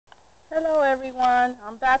Hello everyone,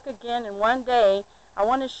 I'm back again, and one day I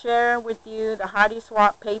want to share with you the Heidi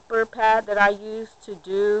Swapp paper pad that I use to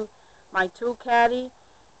do my tool caddy.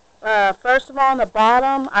 First of all, on the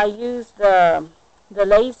bottom I use the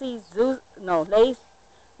Lazy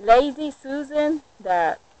Susan,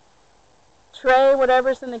 that tray,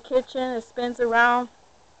 whatever's in the kitchen, it spins around.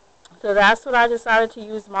 So that's what I decided to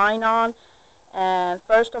use mine on. And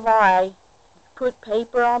first of all, I put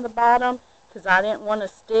paper on the bottom because I didn't want to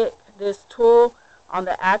stick this tool on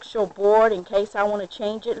the actual board in case I want to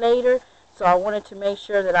change it later. So I wanted to make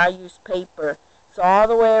sure that I use paper. So all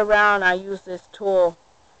the way around I use this tool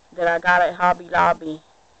that I got at Hobby Lobby.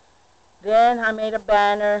 Then I made a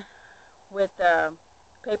banner with the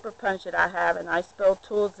paper punch that I have, and I spelled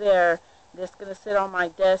tools there. This is going to sit on my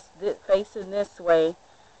desk facing this way.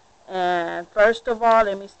 And first of all,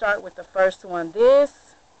 let me start with the first one.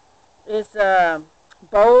 This is a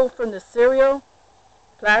bowl from the cereal,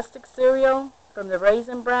 plastic cereal from the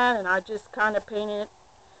Raisin brand, and I just kind of painted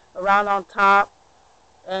around on top,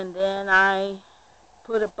 and then I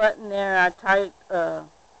put a button there. I tied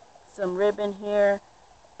some ribbon here,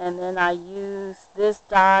 and then I used this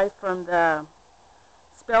die from the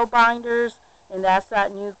Spellbinders, and that's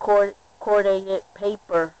that new corrugated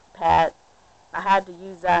paper pad. I had to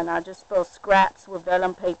use that, and I just spelled scraps with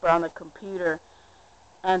vellum paper on the computer.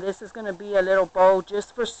 And this is going to be a little bowl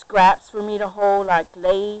just for scraps for me to hold, like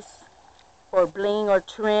lace or bling or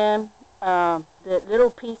trim. The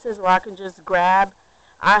little pieces where I can just grab.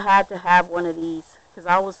 I had to have one of these because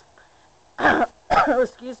I was,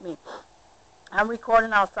 excuse me, I'm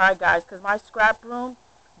recording outside, guys, because my scrap room,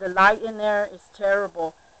 the light in there is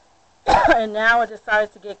terrible. And now it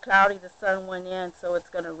decided to get cloudy. The sun went in, so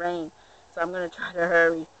it's going to rain. So I'm going to try to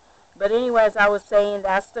hurry. But anyway, as I was saying,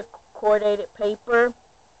 that's the corrugated paper.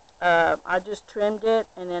 I just trimmed it,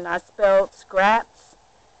 and then I spelled scraps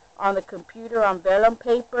on the computer on vellum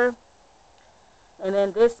paper. And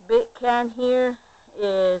then this big can here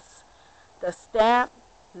is the stamp,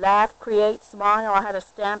 Laugh, Create, Smile. I had a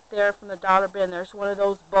stamp there from the Dollar Bin. There's one of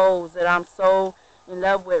those bowls that I'm so in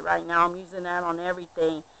love with right now. I'm using that on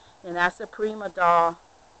everything. And that's a Prima doll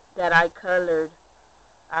that I colored.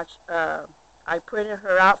 I printed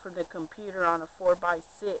her out from the computer on a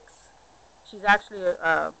 4x6. She's actually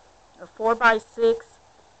a 4x6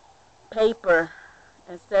 paper.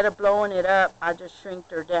 Instead of blowing it up, I just shrinked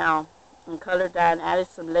her down and colored that and added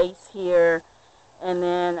some lace here. And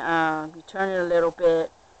then you turn it a little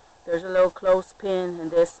bit. There's a little clothespin, and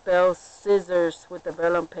this spells scissors with the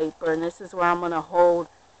vellum paper. And this is where I'm going to hold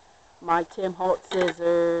my Tim Holtz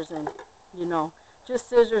scissors, and just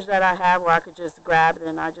scissors that I have where I could just grab it,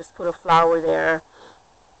 and I just put a flower there.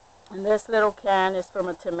 And this little can is from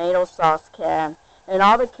a tomato sauce can. And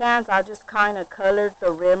all the cans, I just kind of colored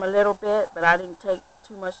the rim a little bit, but I didn't take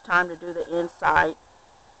too much time to do the inside.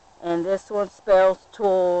 And this one spells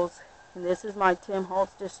tools. And this is my Tim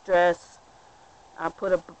Holtz Distress. I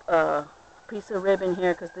put a piece of ribbon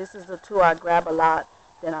here because this is the tool I grab a lot.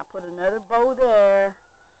 Then I put another bow there.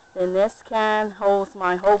 Then this can holds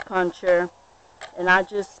my hole puncher. And I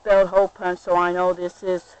just spelled hole punch, so I know this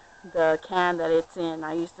is the can that it's in.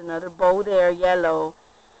 I used another bow there, yellow.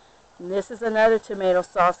 And this is another tomato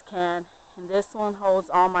sauce can. And this one holds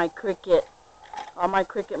all my Cricut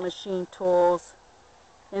machine tools.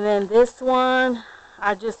 And then this one,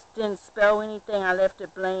 I just didn't spell anything. I left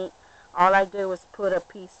it blank. All I did was put a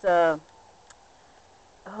piece of,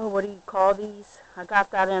 what do you call these? I got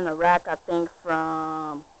that in a rack, I think,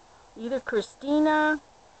 from either Christina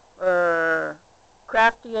or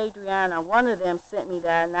Crafty Adriana. One of them sent me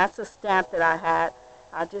that, and that's a stamp that I had.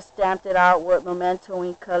 I just stamped it out with Memento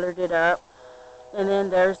ink, colored it up. And then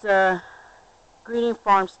there's a Greeting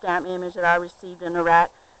Farm stamp image that I received in a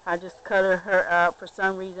rack. I just colored her up. For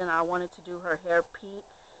some reason, I wanted to do her hair pink,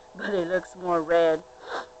 but it looks more red.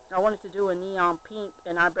 I wanted to do a neon pink,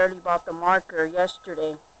 and I barely bought the marker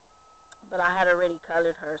yesterday. But I had already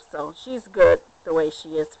colored her, so she's good the way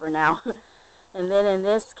she is for now. And then in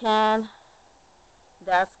this can,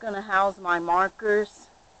 that's going to house my markers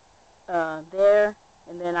there.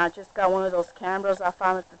 And then I just got one of those cameras I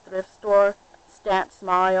found at the thrift store, Stamp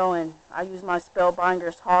Smile, and I use my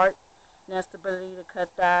Spellbinder's heart. And that's the ability to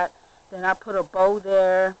cut that. Then I put a bow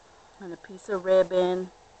there and a piece of ribbon.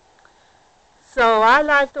 So I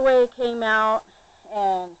like the way it came out,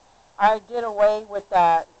 and I did away with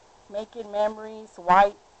that Making Memories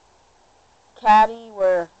white caddy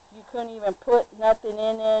where you couldn't even put nothing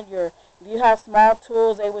in it. If you have small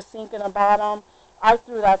tools, they would sink in the bottom. I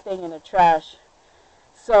threw that thing in the trash.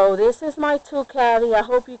 So this is my tool caddy. I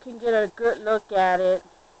hope you can get a good look at it.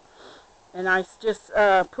 And I just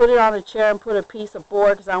put it on a chair and put a piece of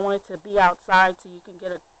board because I want it to be outside so you can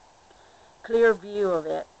get a clear view of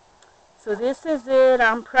it. So this is it.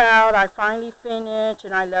 I'm proud. I finally finished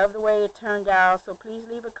and I love the way it turned out. So please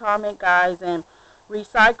leave a comment, guys, and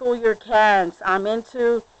recycle your cans. I'm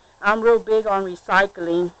real big on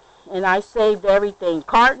recycling, and I saved everything.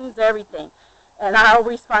 Cartons, everything. And I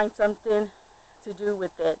always find something to do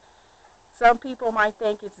with it. Some people might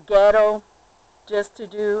think it's ghetto just to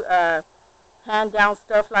do hand down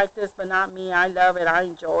stuff like this, but not me. I love it. I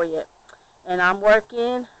enjoy it. And I'm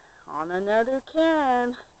working on another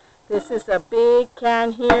can. This is a big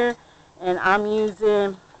can here, and I'm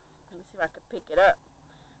using, let me see if I can pick it up.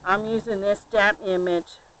 I'm using this stamp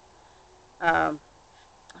image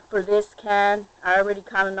for this can. I already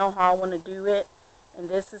kind of know how I want to do it, and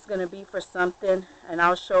this is going to be for something, and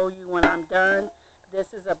I'll show you when I'm done.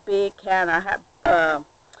 This is a big can. I have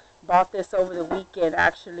bought this over the weekend,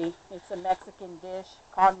 actually. It's a Mexican dish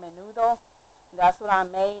called menudo. That's what I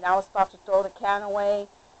made. I was about to throw the can away,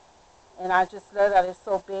 and I just love that it's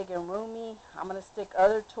so big and roomy. I'm going to stick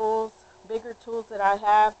other tools, bigger tools that I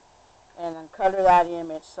have, and then color that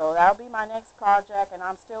image. So that'll be my next project, and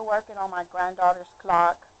I'm still working on my granddaughter's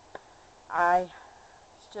clock.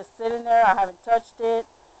 It's just sitting there. I haven't touched it,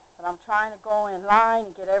 but I'm trying to go in line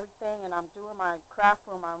and get everything, and I'm doing my craft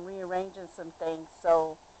room. I'm rearranging some things.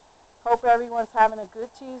 So hope everyone's having a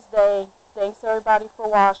good Tuesday. Thanks everybody for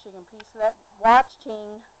watching, and peace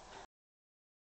watching.